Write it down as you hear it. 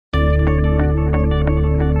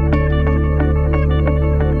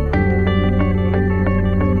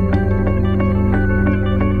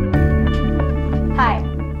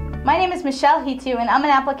Michelle Hitu, and I'm an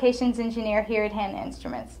applications engineer here at Hanna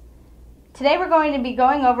Instruments. Today we're going to be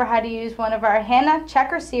going over how to use one of our Hanna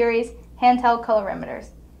Checker Series handheld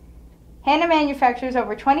colorimeters. Hanna manufactures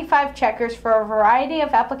over 25 checkers for a variety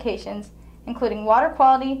of applications, including water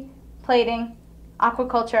quality, plating,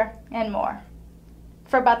 aquaculture, and more.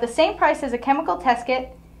 For about the same price as a chemical test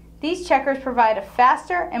kit, these checkers provide a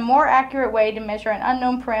faster and more accurate way to measure an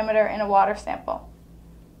unknown parameter in a water sample.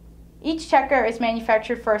 Each checker is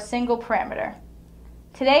manufactured for a single parameter.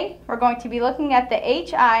 Today, we're going to be looking at the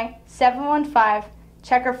HI715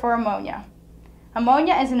 checker for ammonia.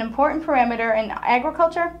 Ammonia is an important parameter in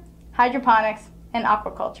agriculture, hydroponics, and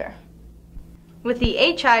aquaculture. With the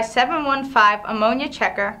HI715 ammonia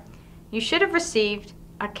checker, you should have received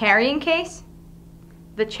a carrying case,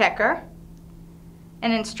 the checker,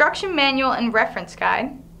 an instruction manual and reference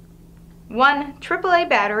guide, one AAA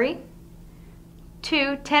battery,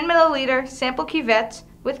 two 10 milliliter sample cuvettes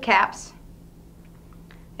with caps,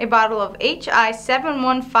 a bottle of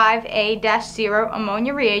HI715A-0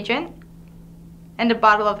 ammonia reagent, and a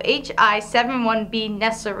bottle of HI71B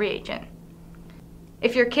Nessler reagent.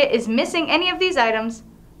 If your kit is missing any of these items,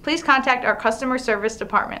 please contact our customer service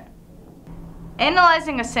department.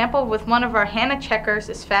 Analyzing a sample with one of our Hanna checkers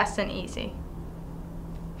is fast and easy.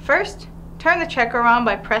 First, turn the checker on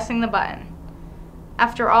by pressing the button.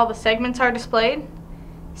 After all the segments are displayed,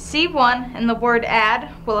 C1 and the word Add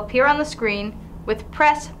will appear on the screen with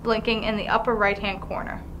press blinking in the upper right-hand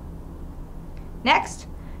corner. Next,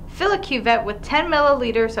 fill a cuvette with 10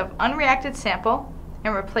 milliliters of unreacted sample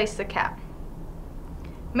and replace the cap.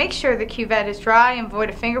 Make sure the cuvette is dry and void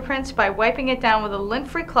of fingerprints by wiping it down with a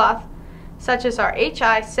lint-free cloth such as our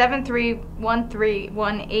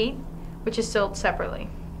HI731318, which is sold separately.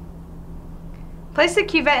 Place the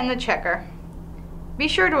cuvette in the checker. Be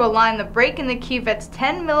sure to align the break in the cuvette's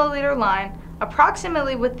 10 milliliter line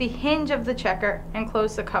approximately with the hinge of the checker and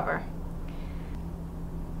close the cover.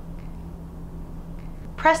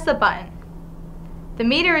 Press the button. The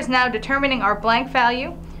meter is now determining our blank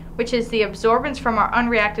value, which is the absorbance from our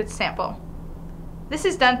unreacted sample. This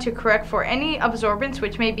is done to correct for any absorbance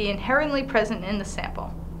which may be inherently present in the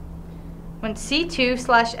sample. When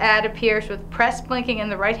C2/Add appears with press blinking in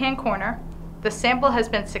the right-hand corner, the sample has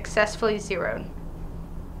been successfully zeroed.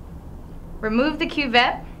 Remove the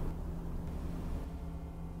cuvette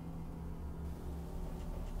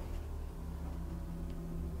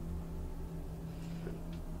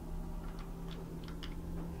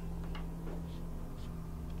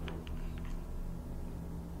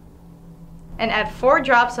and add 4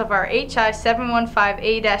 drops of our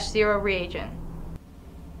HI715A-0 reagent.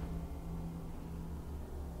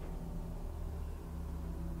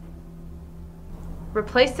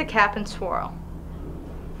 Replace the cap and swirl.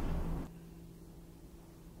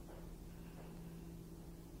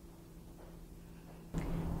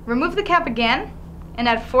 Remove the cap again and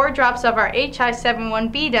add 4 drops of our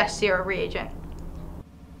HI71B-0 reagent.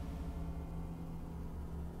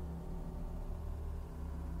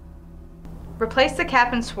 Replace the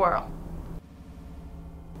cap and swirl.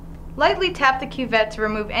 Lightly tap the cuvette to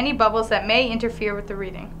remove any bubbles that may interfere with the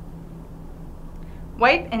reading.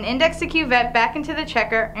 Wipe and index the cuvette back into the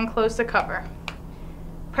checker and close the cover.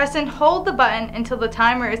 Press and hold the button until the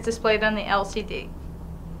timer is displayed on the LCD.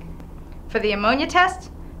 For the ammonia test,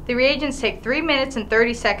 the reagents take 3 minutes and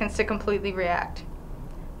 30 seconds to completely react.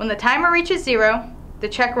 When the timer reaches 0, the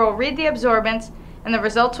checker will read the absorbance and the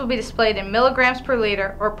results will be displayed in milligrams per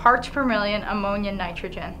liter or parts per million ammonia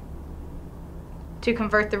nitrogen. To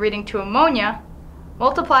convert the reading to ammonia,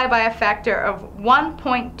 multiply by a factor of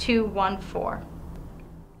 1.214.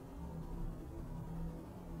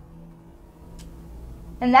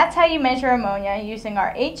 And that's how you measure ammonia using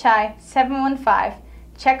our HI715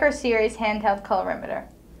 Checker Series handheld colorimeter.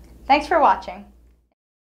 Thanks for watching.